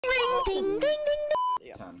Ding, ding, ding,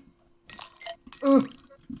 ding. 10.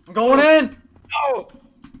 I'm going in! No!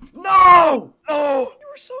 No! No! You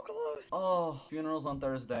were so close. Oh, funeral's on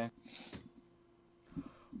Thursday.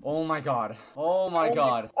 Oh my god. Oh my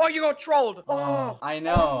god. Oh, you got trolled. Oh. I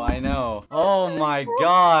know, I know. Oh my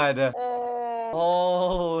god. Oh.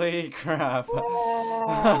 Holy crap.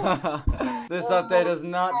 This update is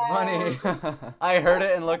not funny. I heard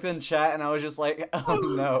it and looked in chat and I was just like, oh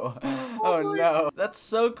no. Oh no. That's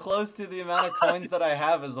so close to the amount of coins that I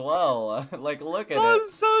have as well. Like, look at it.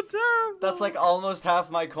 That's so terrible. That's like almost half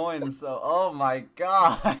my coins, so oh my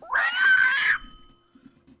god.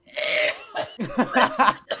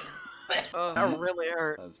 That really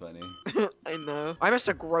hurt. That's funny. I know. I missed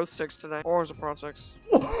a growth 6 today. Or was it prod 6?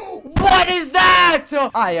 What is that?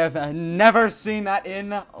 I have never seen that in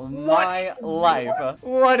my life.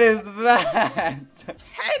 What is that? 10?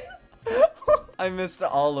 I missed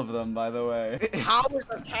all of them, by the way. How is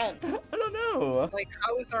there 10? I don't know. Like,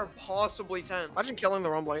 how is there possibly 10? Imagine killing the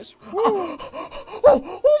wrong blaze.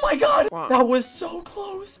 Oh my god! What? That was so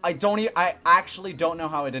close. I actually don't know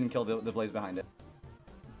how I didn't kill the blaze behind it.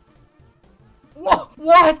 What?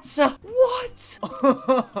 What?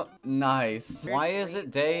 Nice. Why is it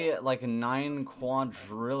day like 9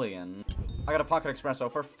 quadrillion? I got a pocket espresso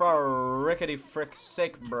for frickety frick's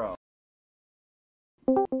sake, bro.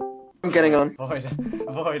 I'm getting on.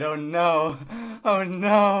 Void, oh no. Oh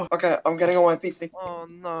no. Okay, I'm getting on my PC. Oh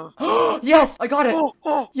no. Yes, I got it.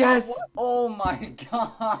 Oh, yes. what? Oh my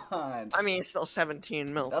god. I mean, it's still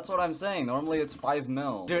 17 mil. That's what I'm saying. Normally it's 5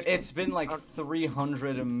 mil. Dude, it's been like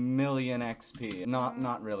 300 million XP.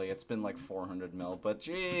 Not really. It's been like 400 mil, but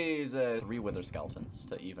Jesus. 3 wither skeletons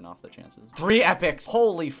to even off the chances. 3 epics.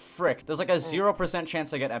 Holy frick. There's like a 0%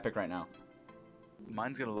 chance I get epic right now.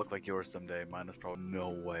 Mine's gonna look like yours someday. Mine is probably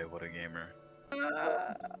no way. What a gamer.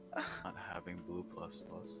 Not having blue plus.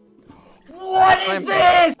 What is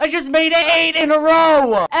this? I just made 8 in a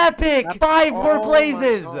row. Epic. 5 more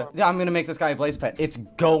blazes. I'm gonna make this guy a blaze pet. It's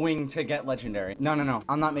going to get legendary. No.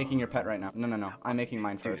 I'm not making your pet right now. No. I'm making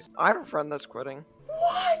mine first. I have a friend that's quitting.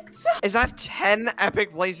 What? Is that 10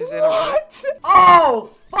 epic blazes in a row? What? Oh,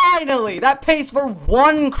 finally! That pays for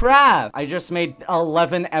 1 craft. I just made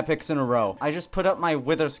 11 epics in a row. I just put up my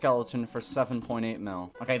wither skeleton for 7.8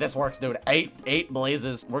 mil. Okay, this works, dude. 8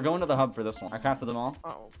 blazes. We're going to the hub for this one. I crafted them all.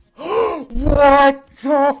 Oh. What?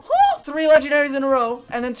 3 legendaries in a row,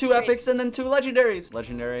 and then 2 epics, and then 2 legendaries.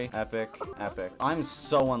 Legendary, epic, epic. I'm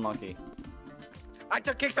so unlucky. I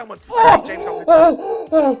took kick someone. Oh! James,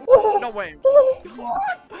 no way.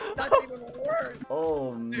 What? That's even worse.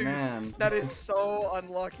 Oh, Dude, man. that is so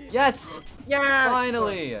unlucky. Yes! Yes!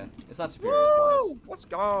 Finally! It's not superior, it's wise. Let's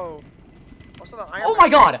go. What's the iron Oh my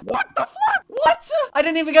god! What the fuck? What? I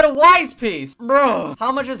didn't even get a wise piece! Bro,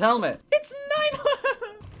 how much is helmet? It's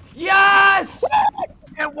 900! Yes!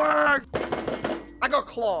 It worked! I got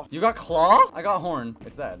claw. You got claw? I got horn.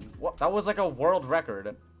 It's dead. What? That was like a world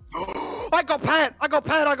record. I got pet.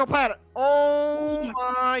 Oh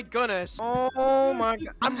my goodness. Oh my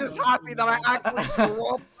god. I'm just happy that I actually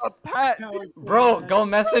dropped a pet. Bro, go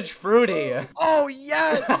message Fruity. Oh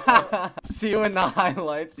yes. See you in the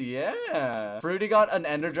highlights. Yeah. Fruity got an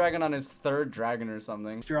ender dragon on his 3rd dragon or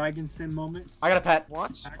something. Dragon sim moment. I got a pet.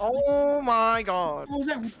 What? Oh my god. What was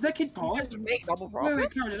that? That kid Paul? Just make double Wait,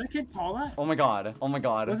 profit. Carol, did that kid Paul that? Oh my god. Oh my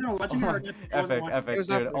god. Was it a legendary? Epic, epic, was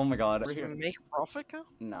dude. epic. Oh my god. Make profit, Cal?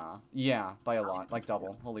 Nah. Yeah, by a lot. Like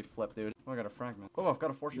double. Holy flip, dude. Oh, I got a fragment. Oh, I've got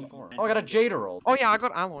a fortune 4. Oh, I got a jade emerald. Oh yeah, I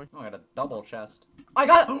got alloy. Oh, I got a double chest. I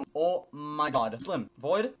got. Oh my god. Slim.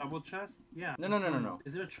 Void? Double chest? Yeah. No.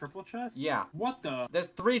 Is it a triple chest? Yeah. What the? There's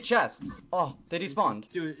 3 chests. Oh, they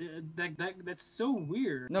despawned. Dude, that's so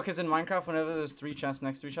weird. No, because in Minecraft, whenever there's 3 chests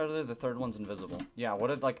next to each other, the 3rd one's invisible. Yeah, what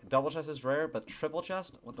if, like, double chest is rare, but triple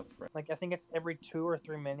chest? What the frick? Like, I think it's every 2 or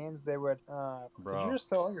 3 minions they would, Bro. Did you just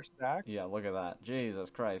sell your stack? Yeah, look at that. Jesus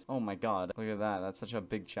Christ. Oh my god. Look at that. That's such a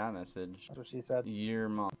big chat message. That's what she said. Your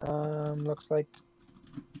mom. Looks like...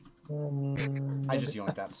 I just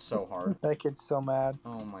yoinked that so hard. That kid's so mad.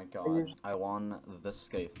 Oh my god. I won the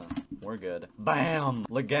Skatha. We're good. Bam!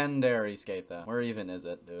 Legendary Skatha. Where even is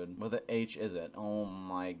it, dude? Where the H is it? Oh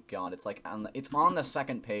my god. It's like it's on the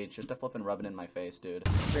 2nd page. Just to flip and rub it in my face, dude.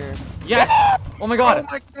 Dude. Yes! Oh my god! Oh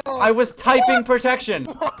my god. I was typing protection!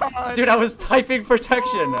 What? Dude, I was typing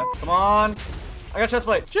protection! Come on! I got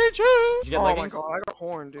chestplate. Did you get leggings? Oh my god, I got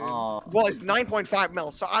horn, dude. Oh. Well, it's 9.5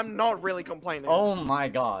 mil, so I'm not really complaining. Oh my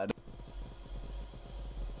god.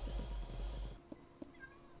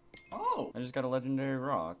 Oh! I just got a legendary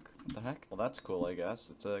rock. What the heck? Well, that's cool, I guess.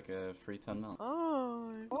 It's like a free 10 mil.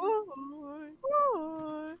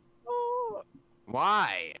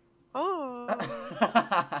 Why?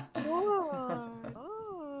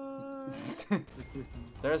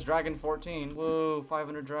 There's Dragon 14. Whoa,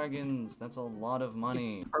 500 dragons. That's a lot of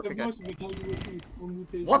money. Perfect.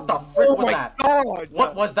 What the frick Oh was my that? god!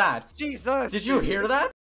 What was that? Jesus! Did you hear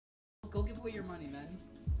that? Go give away your money, man.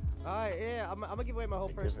 Alright, yeah, I'm gonna give away my whole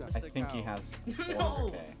person. I think he has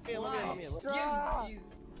No! 400k. Why? Give me.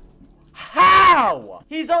 Please. How?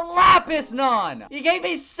 He's a lapis nun! He gave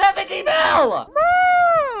me 70 mil!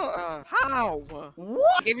 How? What?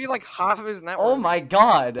 He gave you like half of his net worth. Oh my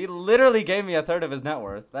god. He literally gave me a third of his net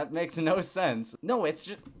worth. That makes no sense. No, it's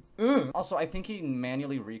just... Also, I think he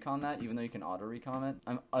manually recon that, even though you can auto-recon it.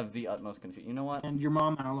 I'm of the utmost confusion. You know what? And your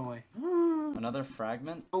mom alloy. Another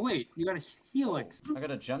fragment? Oh wait, you got a helix. I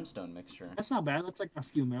got a gemstone mixture. That's not bad. That's like a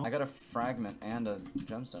few mil. I got a fragment and a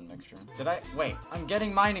gemstone mixture. Did I? Wait, I'm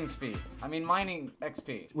getting mining speed. I mean mining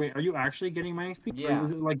XP. Wait, are you actually getting my XP? Yeah. Or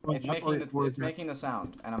is it like going It's up, making or the, is it- making the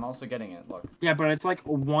sound, and I'm also getting it, look. Yeah, but it's like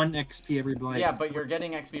 1 XP every blade. Yeah, but you're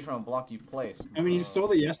getting XP from a block you placed. I mean, you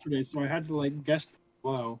sold it yesterday, so I had to like guess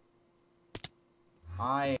below.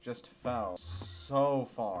 I just fell so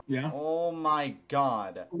far. Yeah. Oh my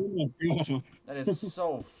god. Oh my god. That is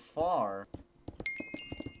so far.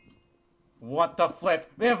 What the flip?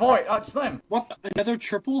 We have void! Slim! What? Another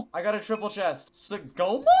triple? I got a triple chest.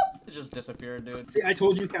 Sagoma? It just disappeared, dude. See, I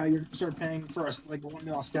told you, Cal, you're gonna start paying for us like 1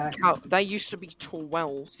 mil stack. Cow, that used to be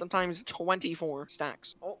 12, sometimes 24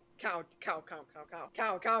 stacks. Oh, cow, calm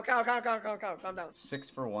down. 6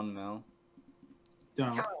 for 1 mil.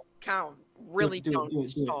 Dumb. Cow, really Do it, don't do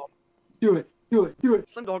it, do it. stop. Do it. Do it. Do it.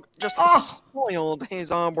 Slim Dog just Oh! spoiled his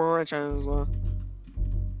britches.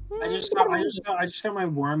 I just got my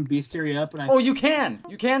worm bestiary up, and I. Oh, you can!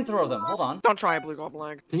 You can throw them. Hold on. Don't try a blue goblin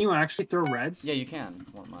leg. Can you actually throw reds? Yeah, you can.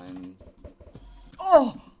 Want mine?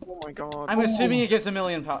 Oh! Oh my god. I'm assuming it gives a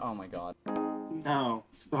million power. Oh my god. No.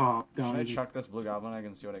 Stop. Should I Don't. chuck this blue goblin? I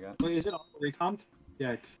can see what I got. Wait, is it all recon?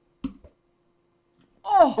 Yeah.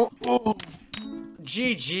 Oh! Oh.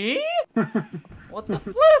 GG? What the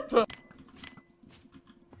flip?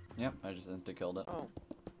 Yep, I just insta-killed it. Oh.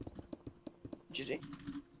 GG.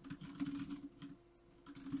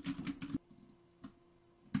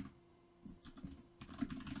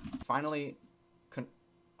 Finally,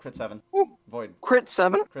 crit 7. Ooh. Void. Crit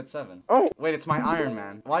 7? Crit 7. Oh. Wait, it's my Iron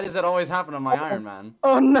Man. Why does it always happen to my Iron Man?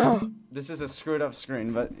 Oh no. This is a screwed up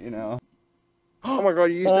screen, but you know. Oh my god,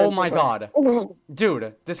 you used Oh that- my god. Oh,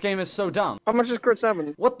 Dude, this game is so dumb. how much is crit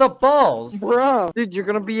 7? What the balls? Bruh. Dude, you're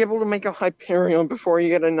gonna be able to make a Hyperion before you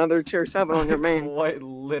get another tier 7 on your main. Quite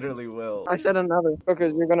literally will. I said another,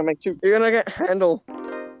 because you're gonna make 2. You're gonna get handle.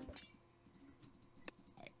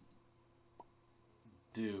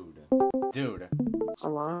 Dude.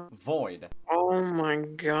 Hello? Void. Oh my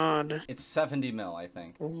god. It's 70 mil, I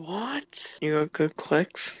think. What? You got good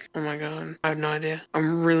clicks? Oh my god. I have no idea.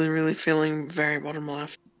 I'm really feeling very bottom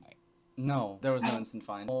left. No, there was no instant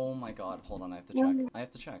find. Oh my god, hold on, I have to check. I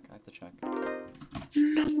have to check.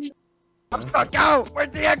 No. Go!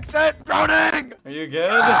 Where's the exit? Drowning! Are you good?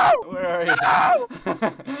 No! Where are you? No!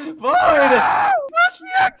 Void! Where's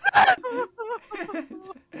the exit?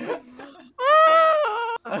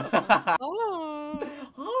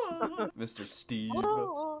 Mr. Steve.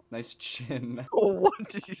 Nice chin. Oh, what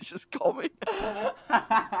did you just call me?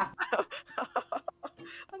 I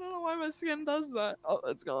don't know why my skin does that. Oh,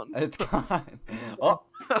 it's gone. It's gone. Oh,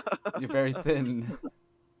 you're very thin.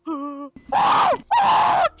 Just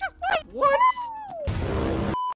What?